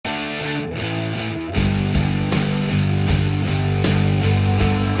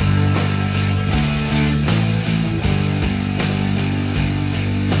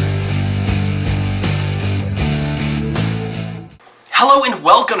Hello and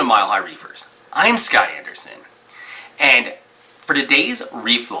welcome to Mile High Reefers. I'm Scott Anderson, and for today's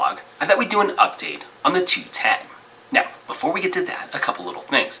reef vlog, I thought we'd do an update on the 210. Now, before we get to that, a couple little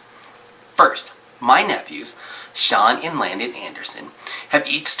things. First, my nephews, Sean and Landon Anderson, have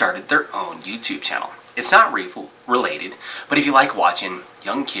each started their own YouTube channel. It's not reef related, but if you like watching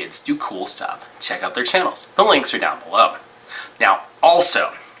young kids do cool stuff, check out their channels. The links are down below. Now,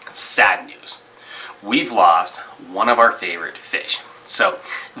 also, sad news. We've lost one of our favorite fish. So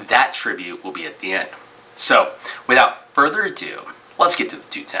that tribute will be at the end. So without further ado, let's get to the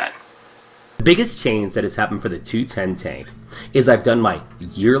 210. The biggest change that has happened for the 210 tank is I've done my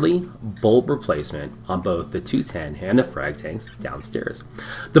yearly bulb replacement on both the 210 and the frag tanks downstairs.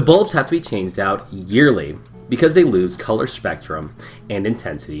 The bulbs have to be changed out yearly because they lose color spectrum and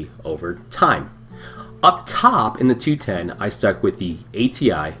intensity over time. Up top in the 210, I stuck with the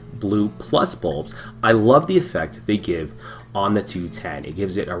ATI Blue Plus bulbs. I love the effect they give on the 210. It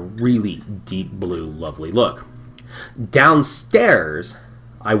gives it a really deep blue, lovely look. Downstairs,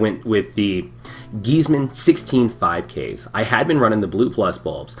 I went with the Giesman 16 5Ks. I had been running the Blue Plus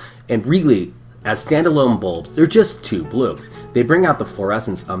bulbs, and really, as standalone bulbs, they're just too blue. They bring out the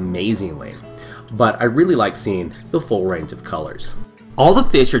fluorescence amazingly, but I really like seeing the full range of colors. All the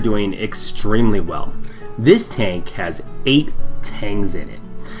fish are doing extremely well. This tank has 8 tangs in it.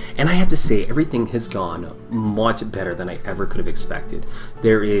 And I have to say, everything has gone much better than I ever could have expected.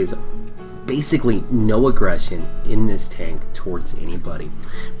 There is basically no aggression in this tank towards anybody.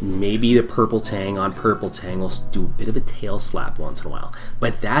 Maybe the purple tang on purple tang will do a bit of a tail slap once in a while,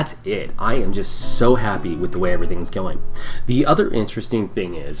 but that's it. I am just so happy with the way everything's going. The other interesting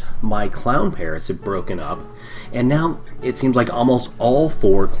thing is my clown pairs have broken up, and now it seems like almost all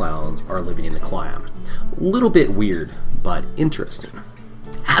 4 clowns are living in the clam. A little bit weird, but interesting.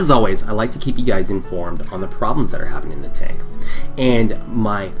 As always, I like to keep you guys informed on the problems that are happening in the tank. And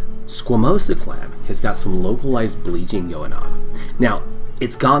my squamosa clam has got some localized bleaching going on. Now,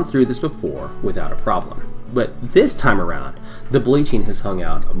 it's gone through this before without a problem. But this time around, the bleaching has hung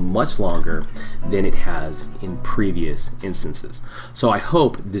out much longer than it has in previous instances. So I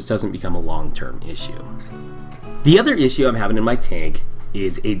hope this doesn't become a long-term issue. The other issue I'm having in my tank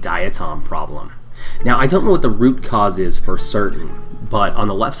is a diatom problem. Now, I don't know what the root cause is for certain, but on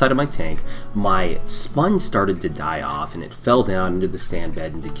the left side of my tank, my sponge started to die off and it fell down into the sand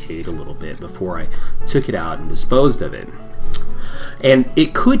bed and decayed a little bit before I took it out and disposed of it. And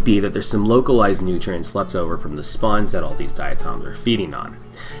it could be that there's some localized nutrients left over from the sponge that all these diatoms are feeding on.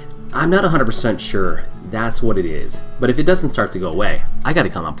 I'm not 100% sure that's what it is, but if it doesn't start to go away, I gotta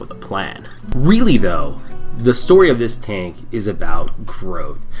come up with a plan. Really though, the story of this tank is about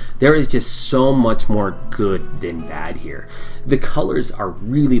growth. There is just so much more good than bad here. The colors are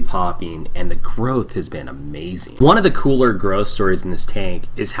really popping and the growth has been amazing. One of the cooler growth stories in this tank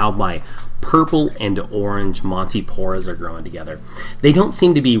is how my purple and orange Montiporas are growing together. They don't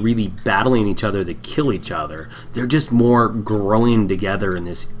seem to be really battling each other to kill each other. They're just more growing together in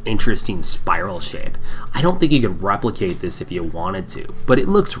this interesting spiral shape. I don't think you could replicate this if you wanted to, but it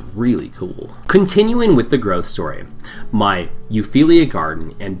looks really cool. Continuing with the growth story, my Euphyllia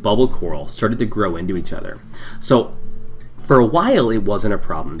garden and bubble coral started to grow into each other. So for a while, it wasn't a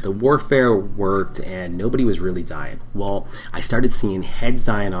problem. The warfare worked and nobody was really dying. Well, I started seeing heads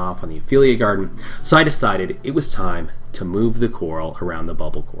dying off on the Euphyllia garden, so I decided it was time to move the coral around the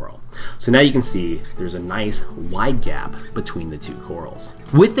bubble coral. So now you can see there's a nice wide gap between the 2 corals.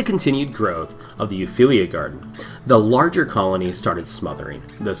 With the continued growth of the Euphyllia garden, the larger colonies started smothering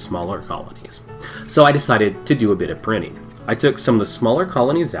the smaller colonies. So I decided to do a bit of pruning. I took some of the smaller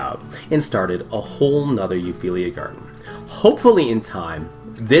colonies out and started a whole nother Euphyllia garden. Hopefully in time,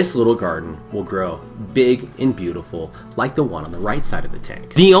 this little garden will grow big and beautiful like the one on the right side of the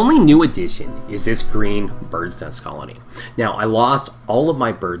tank. The only new addition is this green bird's nest colony. Now, I lost all of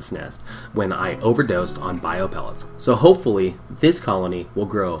my bird's nest when I overdosed on biopellets, so hopefully this colony will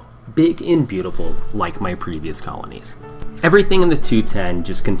grow big and beautiful like my previous colonies. Everything in the 210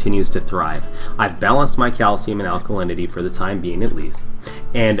 just continues to thrive. I've balanced my calcium and alkalinity for the time being at least,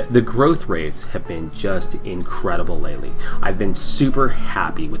 and the growth rates have been just incredible lately. I've been super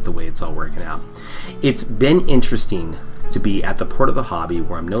happy with the way it's all working out. It's been interesting to be at the port of the hobby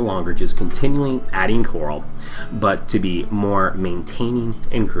where I'm no longer just continually adding coral, but to be more maintaining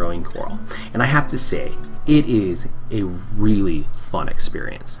and growing coral. And I have to say, it is a really fun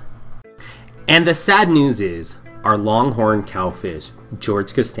experience. And the sad news is, our longhorn cowfish,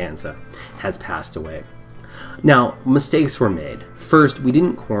 George Costanza, has passed away. Now, mistakes were made. First, we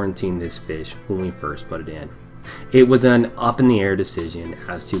didn't quarantine this fish when we first put it in. It was an up-in-the-air decision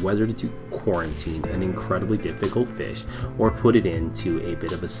as to whether to quarantine an incredibly difficult fish or put it into a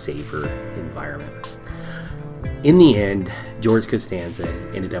bit of a safer environment. In the end, George Costanza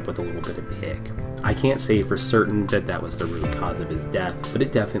ended up with a little bit of ick. I can't say for certain that that was the root cause of his death, but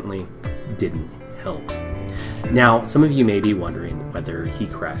it definitely didn't help. Now, some of you may be wondering whether he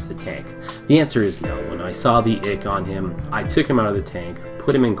crashed the tank. The answer is no. When I saw the ick on him, I took him out of the tank,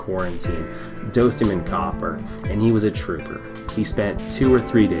 put him in quarantine, dosed him in copper, and he was a trooper. He spent 2 or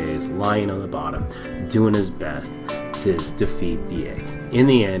 3 days lying on the bottom, doing his best to defeat the ick. In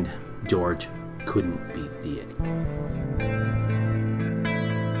the end, George couldn't beat the ick.